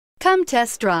Come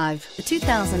test drive the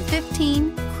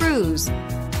 2015 Cruze.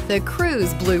 The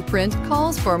Cruze blueprint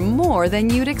calls for more than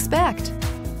you'd expect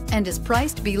and is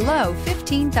priced below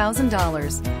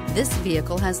 $15,000. This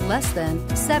vehicle has less than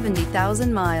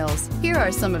 70,000 miles. Here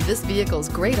are some of this vehicle's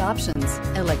great options: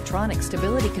 electronic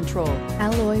stability control,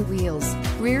 alloy wheels,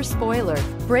 rear spoiler,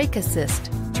 brake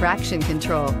assist, traction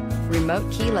control,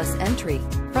 remote keyless entry,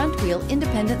 front wheel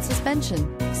independent suspension,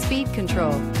 speed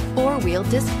control, four-wheel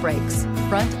disc brakes,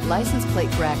 front license plate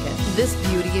bracket. This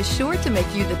beauty is sure to make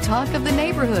you the talk of the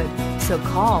neighborhood. So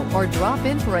call or drop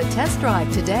in for a test drive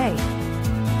today.